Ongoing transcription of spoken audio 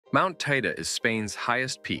Mount Teide is Spain's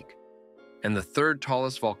highest peak and the third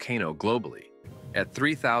tallest volcano globally at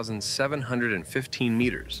 3,715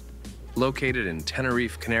 meters, located in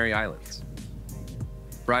Tenerife, Canary Islands.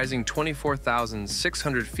 Rising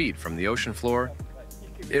 24,600 feet from the ocean floor,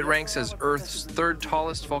 it ranks as Earth's third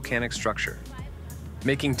tallest volcanic structure,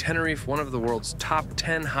 making Tenerife one of the world's top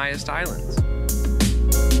 10 highest islands.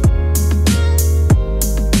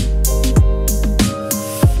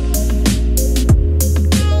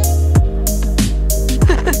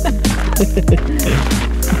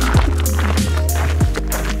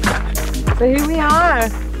 So here we are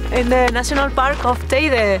in the National Park of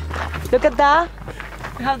Teide. Look at that.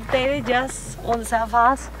 We have Teide just on the south of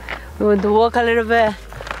us. We want to walk a little bit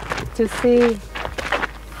to see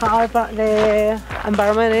how the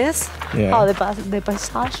environment is, how the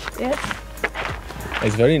paysage is.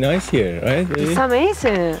 It's very nice here, right? It's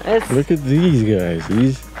amazing. Look at these guys.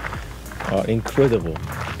 These are incredible.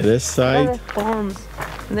 This side. The forms,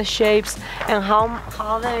 the shapes, and how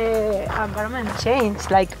the environment changed.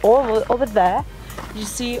 Like over there, you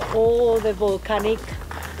see all the volcanic.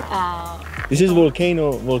 This is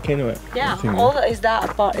volcano. Yeah, all is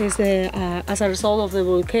that part is as a result of the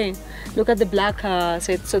volcano. Look at the black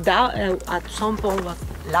so that at some point was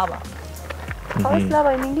lava. How is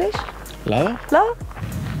lava in English? Lava? Lava?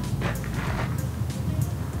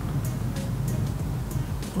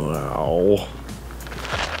 Wow.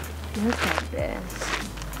 Look at this.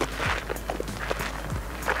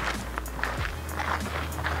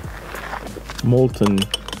 Molten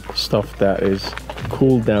stuff that is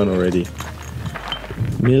cooled down already.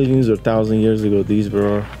 Millions or thousand years ago, these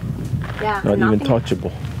were not even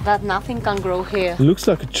touchable. That nothing can grow here. Looks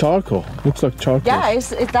like a charcoal. Looks like charcoal. Yeah,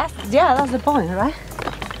 that's the point, right?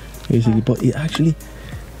 Basically, but it actually.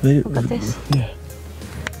 Look at this.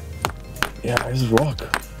 Yeah, it's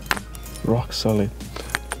rock solid.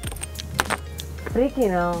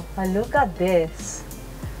 Freaking hell! And look at this.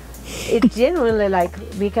 It genuinely, like,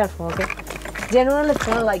 be careful, okay? Genuinely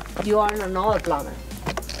feels like you are on another planet.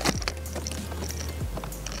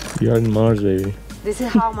 You're in Mars, baby. This is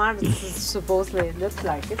how Mars supposedly looks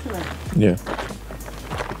like, isn't it? Yeah.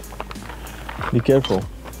 Be careful.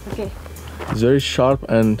 Okay. It's very sharp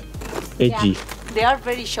and edgy. Yeah, they are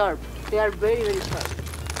very sharp. They are very, very sharp.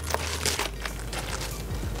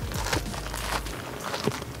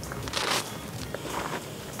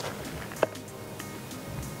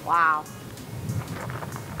 Wow.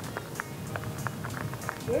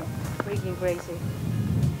 It's freaking crazy.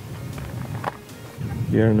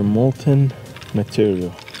 You're in a molten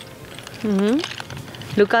material.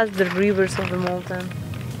 Look at the rivers of the mountain.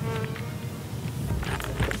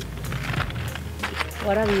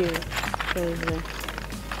 What a view. Crazy.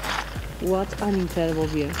 What an incredible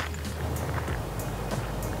view.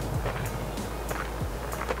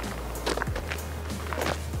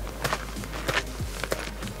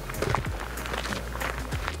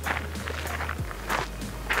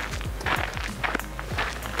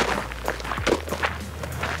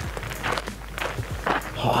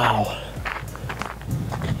 Wow.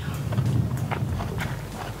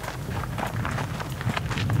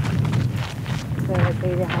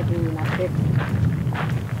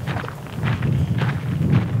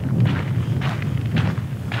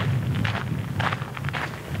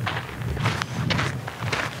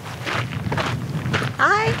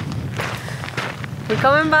 Hi! We're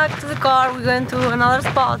coming back to the car. We're going to another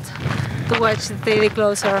spot to watch the Teide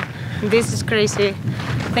closer. This is crazy.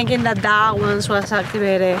 Thinking that once was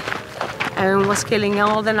activated and was killing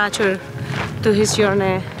all the nature to his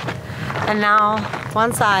journey. And now,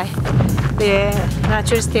 one side, the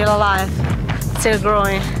nature is still alive, still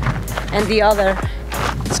growing, and the other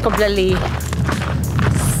is completely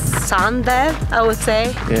sun dead, I would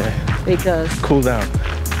say. Yeah. Because Cool down.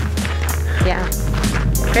 yeah,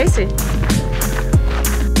 crazy.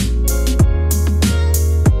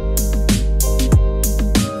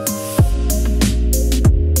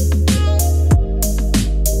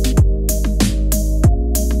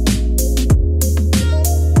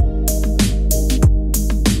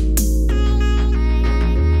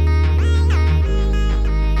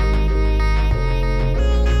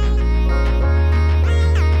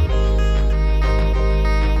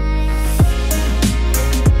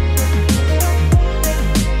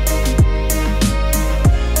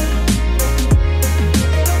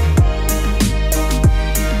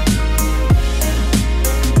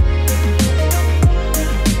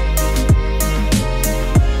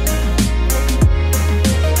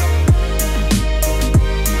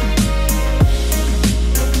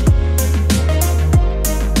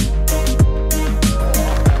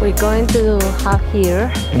 going to have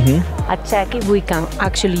here a check if we can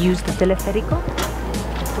actually use the teleférico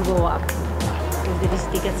to go up. If there is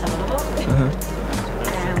tickets available.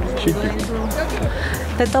 And we're going to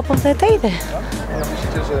the top of the Teide.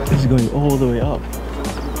 This is going all the way up.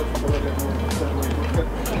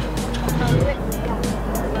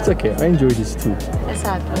 It's okay, I enjoy this too.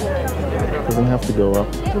 Exactly. Doesn't have to go up.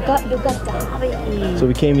 Look at that. So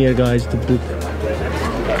we came here, guys, to book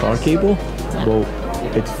car cable. Well,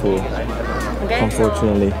 it's full,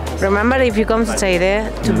 unfortunately. Remember, if you come to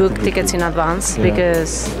Teide, to book tickets in advance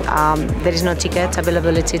because there is no ticket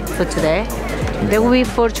availability for today. There will be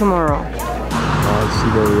for tomorrow. Oh, I see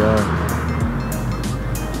where we are.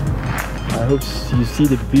 I hope you see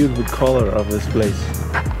the beautiful color of this place.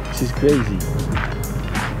 This is crazy.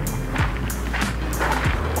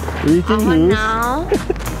 And now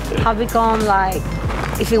have become like,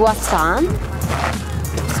 if it was sand,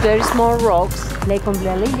 it's very small rocks, like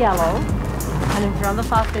completely yellow, and in front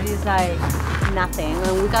of us there is like nothing,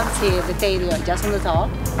 and we can see the Teide just on the top.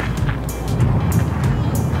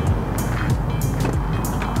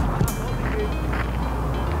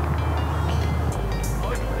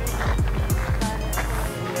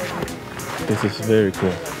 This is very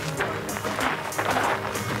cool.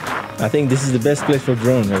 I think this is the best place for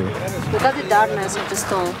drone, maybe. Look at the darkness of the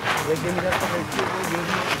stone.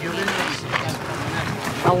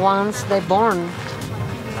 And once they're born.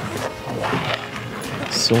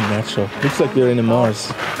 So natural. Looks like we're in a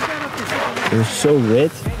Mars. They're so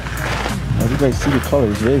red. How do you guys see the color?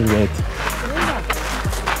 It's very red.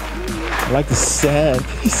 I like the sand.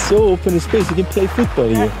 It's so open space. You can play football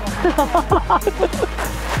here.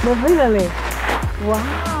 No, really? Wow.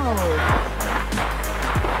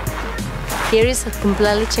 Here is a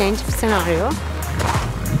completely changed scenario.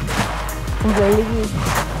 Completely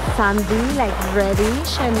sandy, like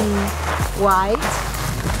reddish and white.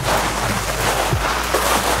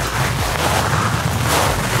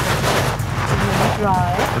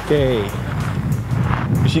 Dry. Okay.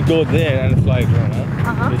 We should go there and fly drone,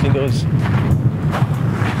 huh? You think it was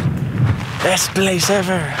best place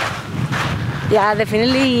ever? Yeah,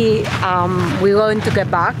 definitely. We're going to get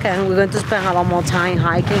back and we're going to spend a lot more time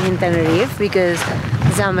hiking in Tenerife because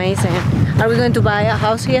it's amazing. Are we going to buy a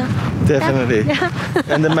house here? Definitely. Yeah.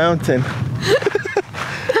 And the mountain.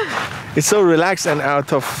 It's so relaxed and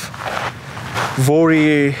out of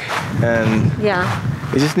worry, and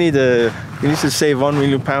you just need you need to save £1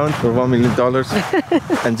 million or $1 million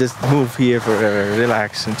and just move here for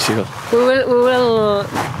relax and chill. We will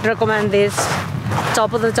recommend this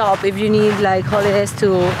top of the top if you need like holidays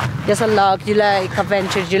to just unlock, you like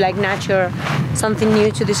adventures, you like nature, something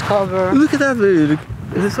new to discover. Look at that view. Look,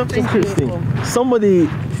 there's something interesting. Beautiful. Somebody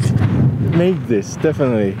made this,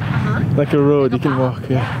 definitely. Like a road you can walk.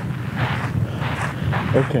 Yeah.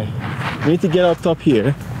 Okay, we need to get up top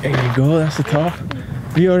here. There you go, that's the top.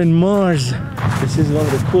 We are in Mars. This is one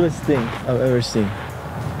of the coolest things I've ever seen.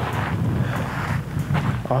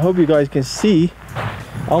 I hope you guys can see.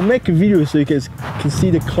 I'll make a video so you guys can see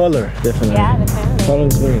the color, definitely. Yeah, definitely. The color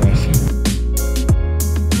is very nice.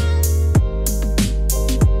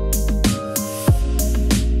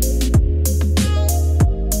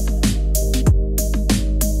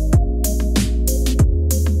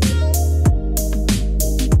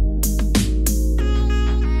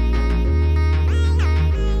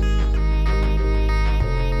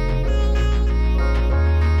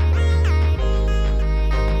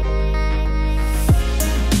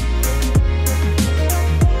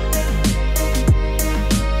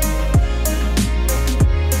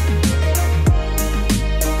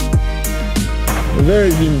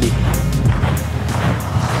 Very windy.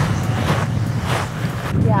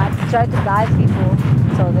 Yeah, try to guide people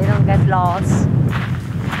so they don't get lost.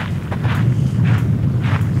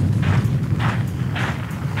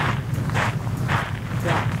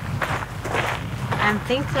 Yeah. And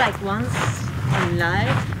think like once in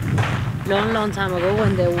life, long time ago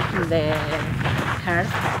when the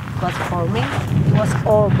earth was forming, it was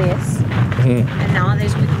all this. And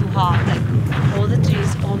nowadays we do have like all the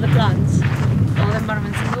trees, all the plants, all the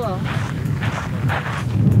environments in the world.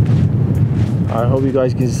 I hope you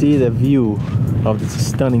guys can see the view of this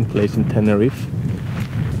stunning place in Tenerife.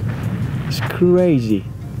 It's crazy.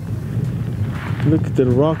 Look at the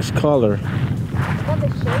rocks color. Look at the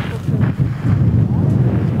shape of it.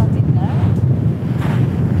 What's in there?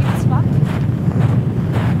 It's fun.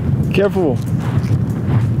 Careful.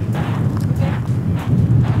 Okay.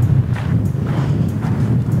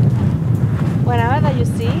 Whenever that you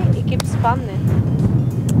see, it keeps expanding.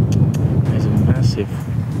 It's massive.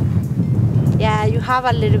 Yeah, you have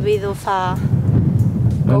a little bit of a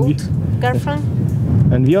goat girlfriend.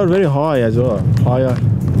 And we are very high as well. Higher.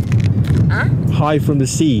 Huh? High from the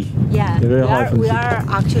sea. Yeah, Very high from we the sea. are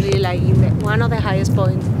actually like in one of the highest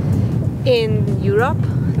points in Europe.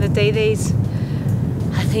 The Teide is,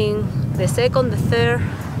 I think, the second, the third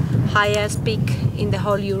highest peak in the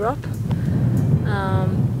whole Europe.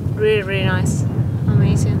 Really, really nice,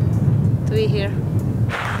 amazing to be here.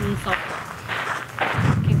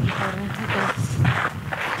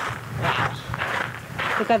 Wow!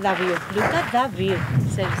 Look at that view! Look at that view!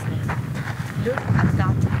 Seriously, look at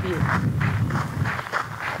that view!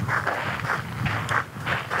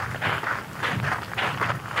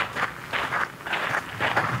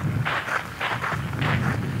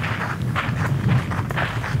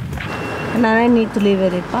 Now I need to leave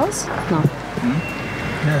it a pause? No.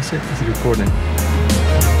 Yeah, that's it. It's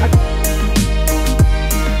recording.